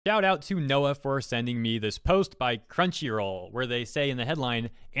Shout out to Noah for sending me this post by Crunchyroll, where they say in the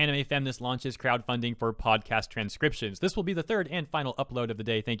headline, Anime Feminist launches crowdfunding for podcast transcriptions. This will be the third and final upload of the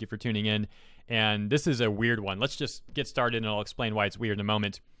day. Thank you for tuning in. And this is a weird one. Let's just get started and I'll explain why it's weird in a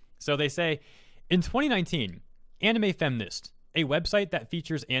moment. So they say, in 2019, Anime Feminist, a website that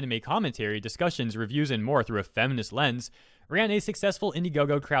features anime commentary, discussions, reviews, and more through a feminist lens, ran a successful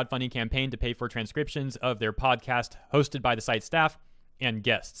Indiegogo crowdfunding campaign to pay for transcriptions of their podcast hosted by the site staff and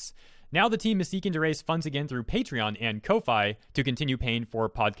guests. Now the team is seeking to raise funds again through Patreon and Ko-Fi to continue paying for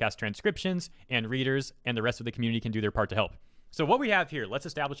podcast transcriptions, and readers and the rest of the community can do their part to help. So what we have here, let's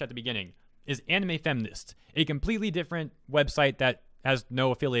establish at the beginning, is Anime Feminist, a completely different website that has no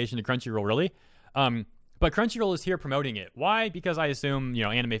affiliation to Crunchyroll, really. But Crunchyroll is here promoting it. Why? Because I assume,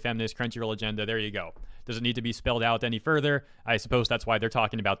 Anime Feminist, Crunchyroll agenda, there you go. Does it need to be spelled out any further? I suppose that's why they're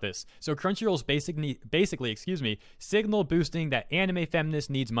talking about this. So Crunchyroll's basically, signal boosting that Anime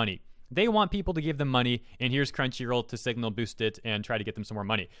Feminist needs money. They want people to give them money, and here's Crunchyroll to signal boost it and try to get them some more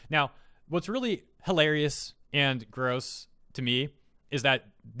money. Now, what's really hilarious and gross to me is that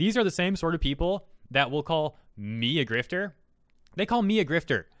these are the same sort of people that will call me a grifter. They call me a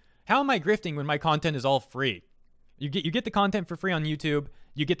grifter. How am I grifting when my content is all free? You get the content for free on YouTube.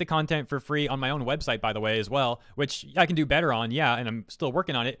 You get the content for free on my own website, by the way, as well, which I can do better on, yeah, and I'm still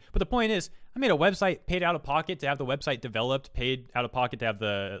working on it. But the point is, I made a website, paid out of pocket to have the website developed, paid out of pocket to have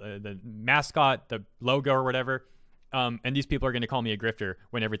the mascot, the logo or whatever. And these people are going to call me a grifter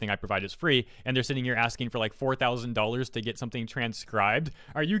when everything I provide is free. And they're sitting here asking for like $4,000 to get something transcribed.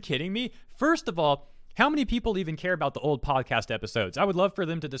 Are you kidding me? First of all, how many people even care about the old podcast episodes? I would love for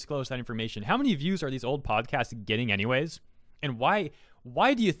them to disclose that information. How many views are these old podcasts getting anyways? And why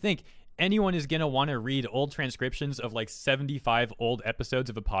do you think anyone is going to want to read old transcriptions of like 75 old episodes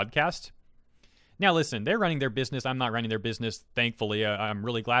of a podcast? Now, listen, they're running their business. I'm not running their business, thankfully. I'm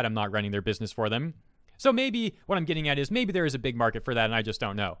really glad I'm not running their business for them. So maybe what I'm getting at is maybe there is a big market for that and I just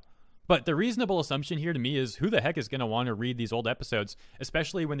don't know. But the reasonable assumption here to me is who the heck is going to want to read these old episodes,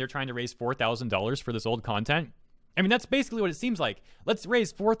 especially when they're trying to raise $4,000 for this old content? I mean, that's basically what it seems like. Let's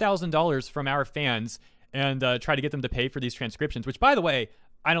raise $4,000 from our fans and try to get them to pay for these transcriptions, which, by the way,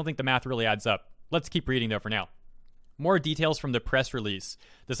 I don't think the math really adds up. Let's keep reading, though, for now. More details from the press release.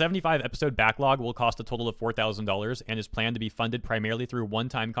 The 75-episode backlog will cost a total of $4,000 and is planned to be funded primarily through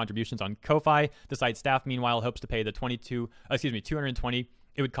one-time contributions on Ko-Fi. The site staff, meanwhile, hopes to pay the $220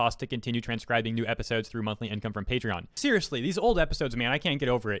 it would cost to continue transcribing new episodes through monthly income from Patreon. Seriously, these old episodes, man, I can't get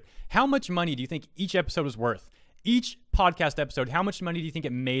over it. How much money do you think each episode was worth? Each podcast episode, how much money do you think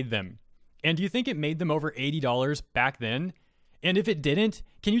it made them? And do you think it made them over $80 back then? And if it didn't,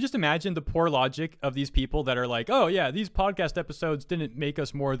 can you just imagine the poor logic of these people that are like, oh yeah, these podcast episodes didn't make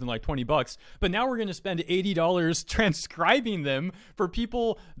us more than like $20, but now we're going to spend $80 transcribing them for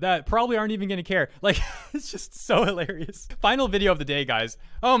people that probably aren't even going to care. Like, it's just so hilarious. Final video of the day, guys.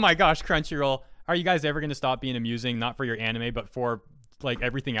 Oh my gosh, Crunchyroll. Are you guys ever going to stop being amusing, not for your anime, but for like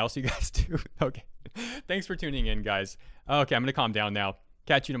everything else you guys do? Okay. Thanks for tuning in, guys. Okay, I'm going to calm down now.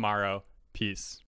 Catch you tomorrow. Peace.